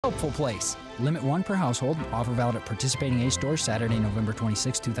Helpful Place. Limit one per household. Offer valid at participating Ace stores Saturday, November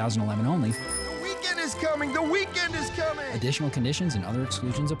 26, 2011 only. The weekend is coming! The weekend is coming! Additional conditions and other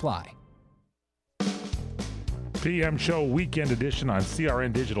exclusions apply. PM Show Weekend Edition on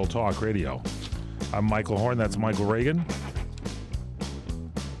CRN Digital Talk Radio. I'm Michael Horn. That's Michael Reagan.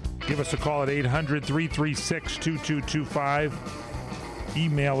 Give us a call at 800-336-2225.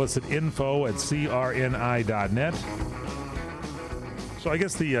 Email us at info@crni.net. So I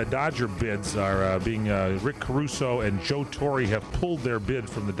guess the Dodger bids are being Rick Caruso and Joe Torre have pulled their bid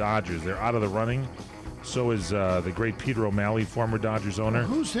from the Dodgers. They're out of the running. So is the great Peter O'Malley, former Dodgers owner. Well,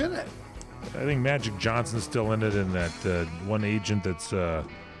 who's in it? I think Magic Johnson's still in it, and that one agent that's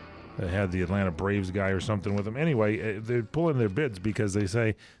had the Atlanta Braves guy or something with him. Anyway, they're pulling their bids because they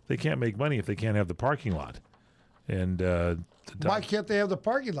say they can't make money if they can't have the parking lot. And why can't they have the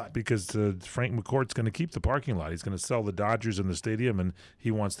parking lot? Because Frank McCourt's going to keep the parking lot. He's going to sell the Dodgers in the stadium, and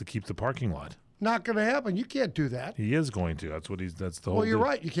he wants to keep the parking lot. Not going to happen. You can't do that. He is going to. That's the whole. Well, you're deal.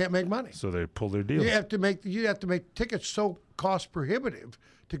 right. You can't make money. So they pull their deal. You have to make tickets so cost prohibitive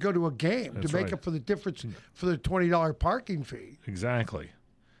to go to a game That's to make right. up for the difference for the $20 parking fee. Exactly.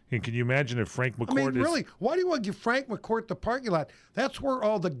 And can you imagine if Frank McCourt really, why do you want to give Frank McCourt the parking lot? That's where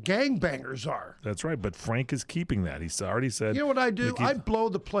all the gangbangers are. That's right, but Frank is keeping that. He's already said. You know what I do? I'd blow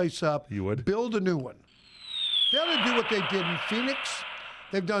the place up. You would? Build a new one. They ought to do what they did in Phoenix.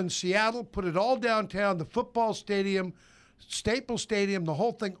 They've done Seattle, put it all downtown, the football stadium, Staples Stadium, the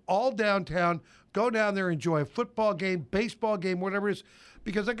whole thing, all downtown. Go down there, enjoy a football game, baseball game, whatever it is.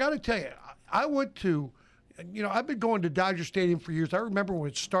 Because I got to tell you, I went to, I've been going to Dodger Stadium for years. I remember when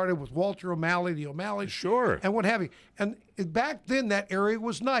it started with Walter O'Malley, the O'Malley. Sure. And what have you. And back then, that area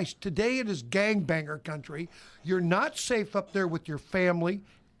was nice. Today, it is gangbanger country. You're not safe up there with your family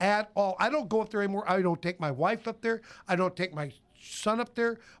at all. I don't go up there anymore. I don't take my wife up there. I don't take my son up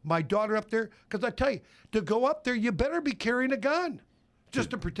there, my daughter up there. Because I tell you, to go up there, you better be carrying a gun just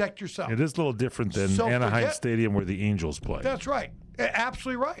to protect yourself. It is a little different than Anaheim Stadium where the Angels play. That's right.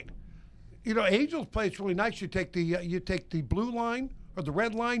 Absolutely right. Angels place really nice. You take the blue line or the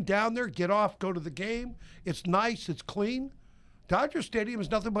red line down there, get off, go to the game. It's nice. It's clean. Dodger Stadium is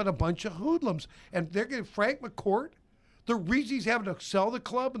nothing but a bunch of hoodlums. And they're getting Frank McCourt. The reason he's having to sell the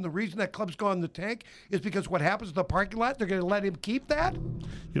club and the reason that club's gone in the tank is because what happens to the parking lot, they're going to let him keep that?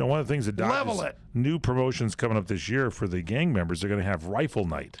 One of the things that Dodgers, Level it. new promotions coming up this year for the gang members, they're going to have rifle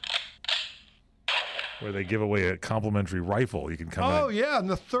night, where they give away a complimentary rifle. You can come in. Oh, yeah. In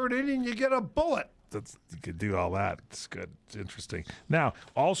the third inning, you get a bullet. You could do all that. It's good. It's interesting. Now,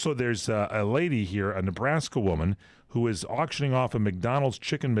 also, there's a lady here, a Nebraska woman, who is auctioning off a McDonald's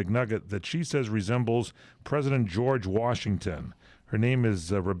Chicken McNugget that she says resembles President George Washington. Her name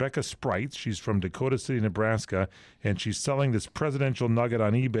is Rebecca Sprites. She's from Dakota City, Nebraska, and she's selling this presidential nugget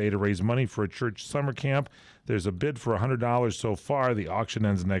on eBay to raise money for a church summer camp. There's a bid for $100 so far. The auction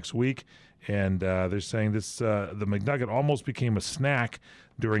ends next week, and they're saying this the McNugget almost became a snack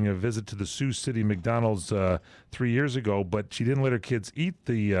during a visit to the Sioux City McDonald's 3 years ago, but she didn't let her kids eat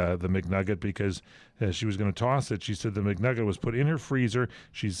the McNugget because she was going to toss it. She said the McNugget was put in her freezer.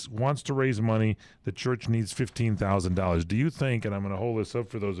 She wants to raise money. The church needs $15,000. Do you think, and I'm going to hold this up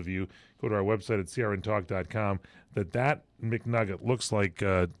for those of you, go to our website at crntalk.com, that McNugget looks like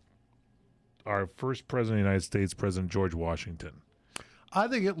our first president of the United States, President George Washington? I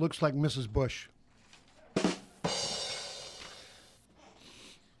think it looks like Mrs. Bush.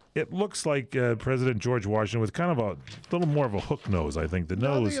 It looks like President George Washington with kind of a little more of a hook nose, I think. The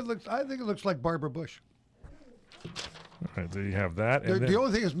nose. I think it looks like Barbara Bush. All right, there you have that. The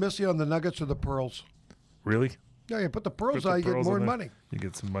only thing is missing on the nuggets are the pearls. Really? Yeah, you put the pearls on, you get more money. You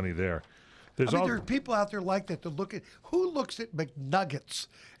get some money there. There's people out there like that who looks at McNuggets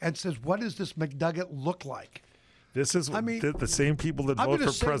and says, what does this McNugget look like? This is the same people that vote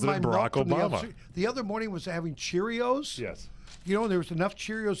for President Barack Obama. The other morning was having Cheerios. Yes. There was enough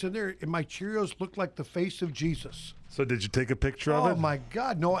Cheerios in there, and my Cheerios looked like the face of Jesus. So did you take a picture of it? Oh, my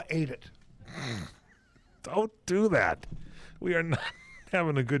God. No, I ate it. Don't do that. We are not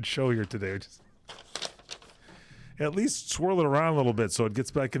having a good show here today. Just at least swirl it around a little bit so it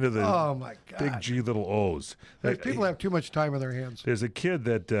gets back into the big G little O's. People have too much time on their hands. There's a kid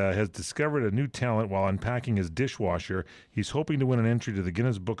that has discovered a new talent while unpacking his dishwasher. He's hoping to win an entry to the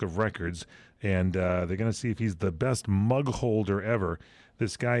Guinness Book of Records, and they're going to see if he's the best mug holder ever.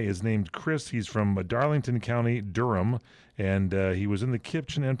 This guy is named Chris. He's from Darlington County, Durham, and he was in the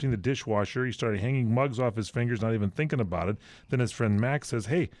kitchen emptying the dishwasher. He started hanging mugs off his fingers, not even thinking about it. Then his friend Max says,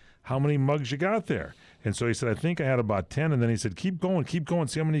 "Hey, how many mugs you got there?" And so he said, "I think I had about 10." And then he said, keep going,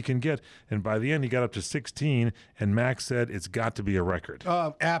 see how many you can get. And by the end, he got up to 16. And Max said, it's got to be a record.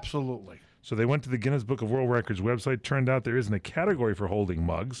 Absolutely. So they went to the Guinness Book of World Records website. Turned out there isn't a category for holding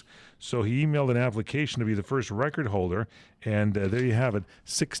mugs. So he emailed an application to be the first record holder. And there you have it,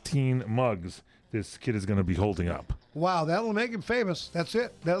 16 mugs this kid is going to be holding up. Wow, that'll make him famous. That's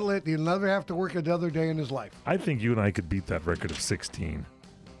it. He'll never have to work another day in his life. I think you and I could beat that record of 16.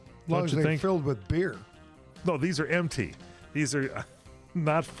 As long as they're filled with beer. No, these are empty. These are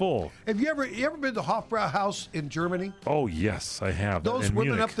not full. Have you ever been to Hofbrauhaus in Germany? Oh, yes, I have. Those in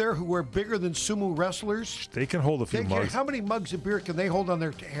women Munich. up there who were bigger than sumo wrestlers, They can hold a few mugs. how many mugs of beer can they hold on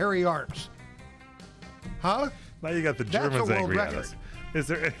their hairy arms? Huh? Now you got the That's a Germans world angry at record. us. Is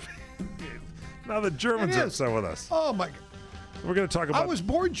there? Now the Germans It are is. upset with us. Oh, my God. We're going to talk about I was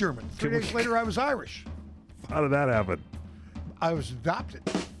born German. 3 Can we- days later, I was Irish. how did that happen. I was adopted.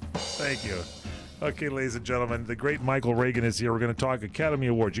 Thank you. Okay, ladies and gentlemen, the great Michael Reagan is here. We're going to talk Academy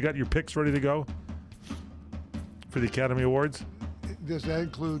Awards. You got your picks ready to go for the Academy Awards? Does that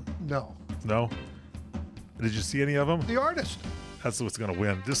include? No. No? Did you see any of them? The artist. That's what's going to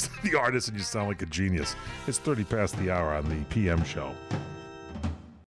win. Just the artist, and you sound like a genius. It's 30 past the hour on the PM show.